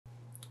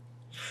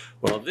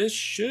Well, this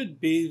should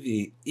be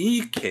the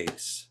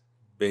E-case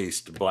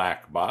based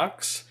black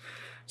box,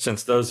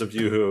 since those of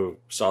you who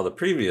saw the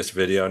previous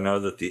video know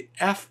that the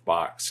F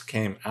box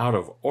came out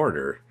of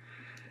order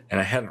and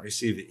I hadn't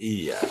received the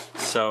E yet.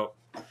 So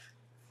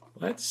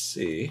let's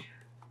see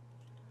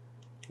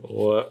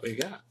what we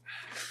got.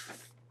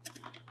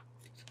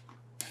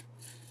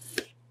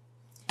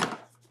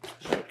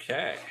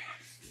 Okay.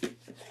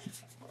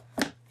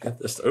 Get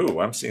this. Oh,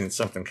 I'm seeing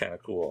something kind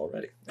of cool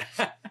already.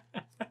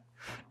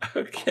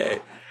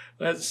 Okay,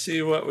 let's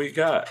see what we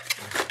got.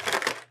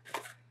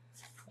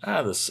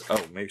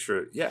 Make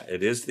sure, yeah,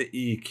 it is the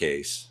E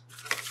case.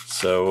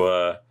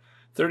 So,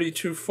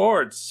 32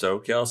 Ford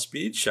SoCal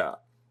Speed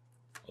Shop.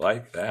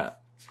 Like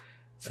that.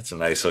 That's a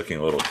nice looking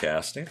little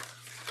casting.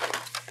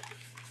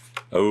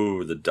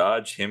 Oh, the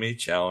Dodge Hemi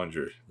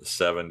Challenger, the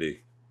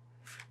 70.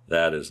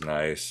 That is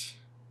nice.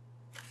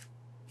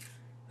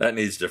 That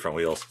needs different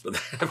wheels,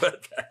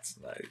 but that's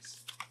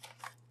nice.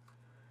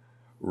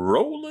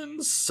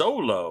 Roland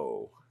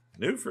Solo,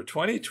 new for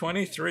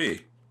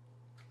 2023.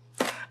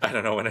 I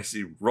don't know, when I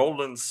see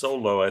Roland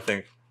Solo, I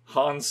think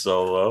Han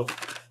Solo.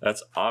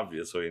 That's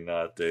obviously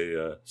not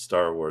a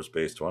Star Wars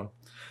based one.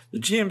 The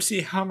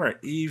GMC Hummer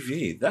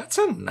EV, that's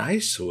a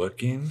nice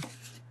looking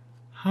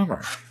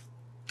Hummer.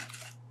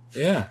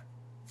 Yeah,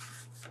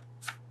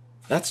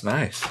 that's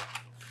nice.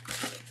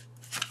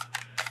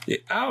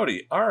 The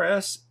Audi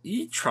RS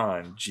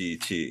e-tron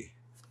GT.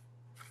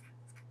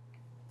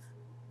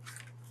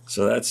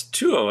 So that's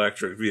 2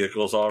 electric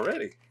vehicles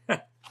already.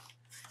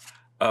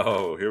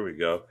 Oh, here we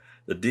go.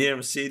 The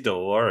DMC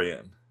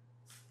DeLorean.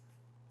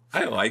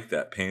 I like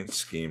that paint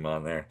scheme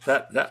on there.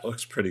 That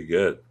looks pretty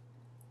good.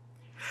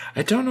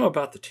 I don't know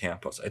about the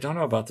tampos. I don't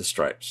know about the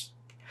stripes.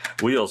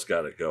 Wheels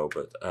got to go,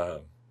 but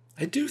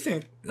I do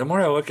think, the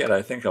more I look at it,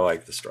 I think I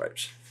like the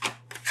stripes.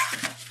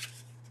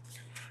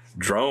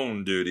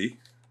 Drone Duty.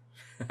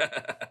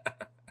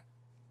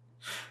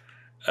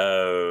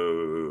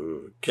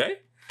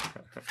 Okay.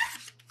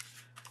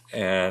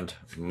 And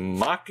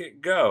Mock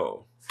It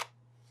Go.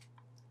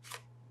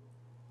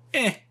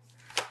 Okay.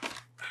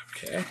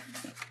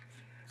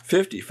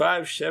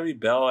 55 Chevy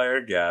Bel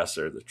Air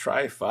Gasser, the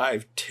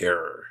Tri-5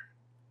 Terror.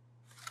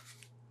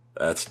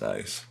 That's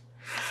nice.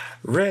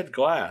 Red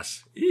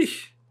Glass.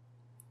 Eesh.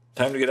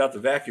 Time to get out the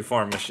vacuum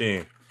form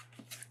machine.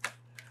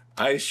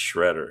 Ice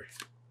Shredder.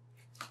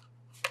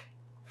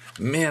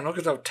 Man, look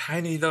at how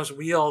tiny those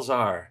wheels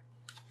are.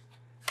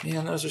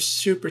 Man, those are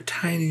super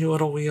tiny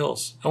little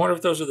wheels. I wonder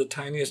if those are the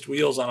tiniest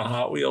wheels on a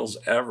Hot Wheels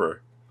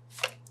ever.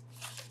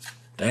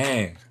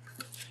 Dang.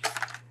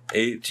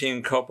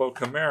 18 Copo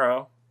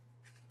Camaro.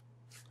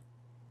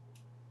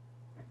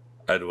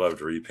 I'd love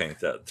to repaint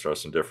that and throw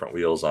some different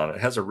wheels on it.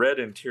 It has a red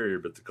interior,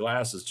 but the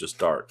glass is just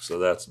dark, so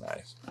that's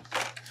nice.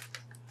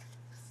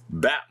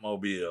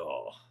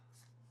 Batmobile.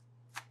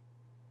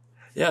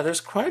 Yeah,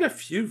 there's quite a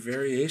few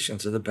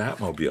variations of the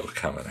Batmobile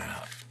coming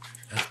out.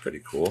 That's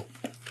pretty cool.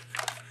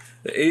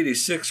 The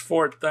 86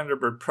 Ford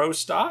Thunderbird Pro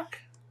Stock.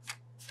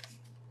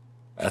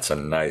 That's a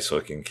nice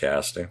looking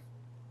casting.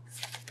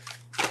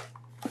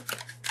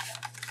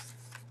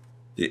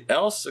 The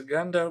El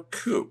Segundo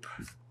Coupe,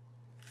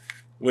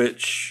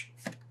 which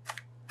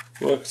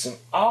looks an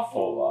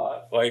awful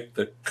lot like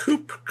the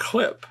Coupe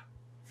Clip.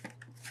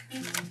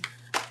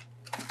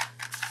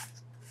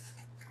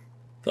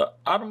 The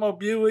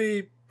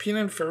Automobili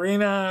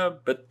Pininfarina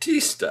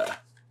Battista.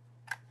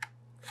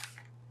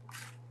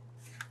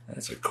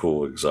 That's a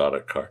cool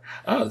exotic car.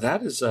 Oh,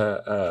 that is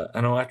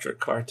an electric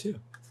car too.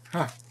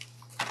 Huh.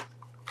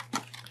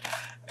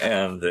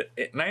 And the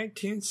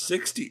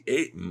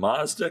 1968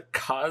 Mazda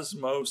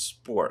Cosmo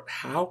Sport.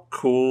 How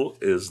cool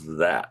is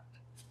that?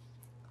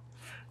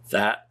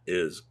 That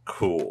is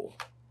cool.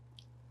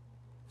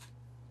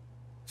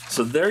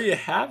 So there you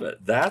have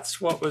it. That's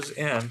what was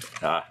in.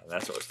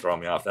 That's what was throwing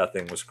me off. That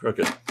thing was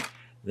crooked.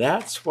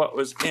 That's what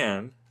was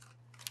in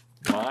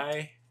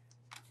my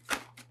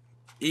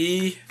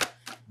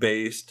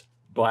E-based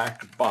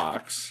black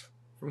box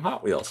from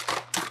Hot Wheels.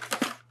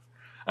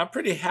 I'm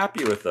pretty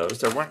happy with those.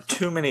 There weren't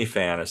too many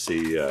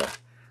fantasy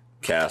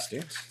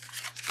castings.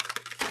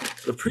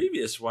 The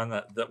previous one,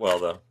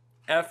 the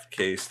F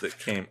case that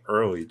came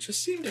early,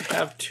 just seemed to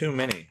have too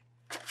many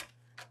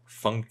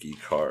funky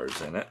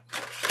cars in it.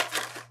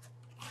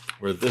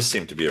 Where this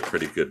seemed to be a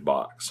pretty good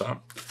box. So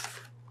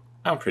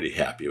I'm pretty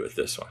happy with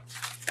this one.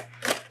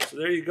 So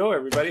there you go,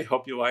 everybody.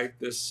 Hope you like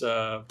this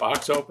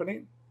box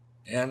opening.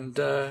 And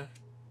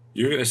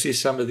you're going to see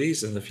some of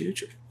these in the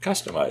future.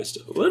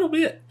 Customized a little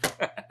bit.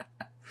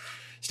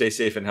 Stay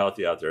safe and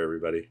healthy out there,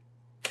 everybody.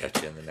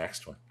 Catch you in the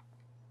next one.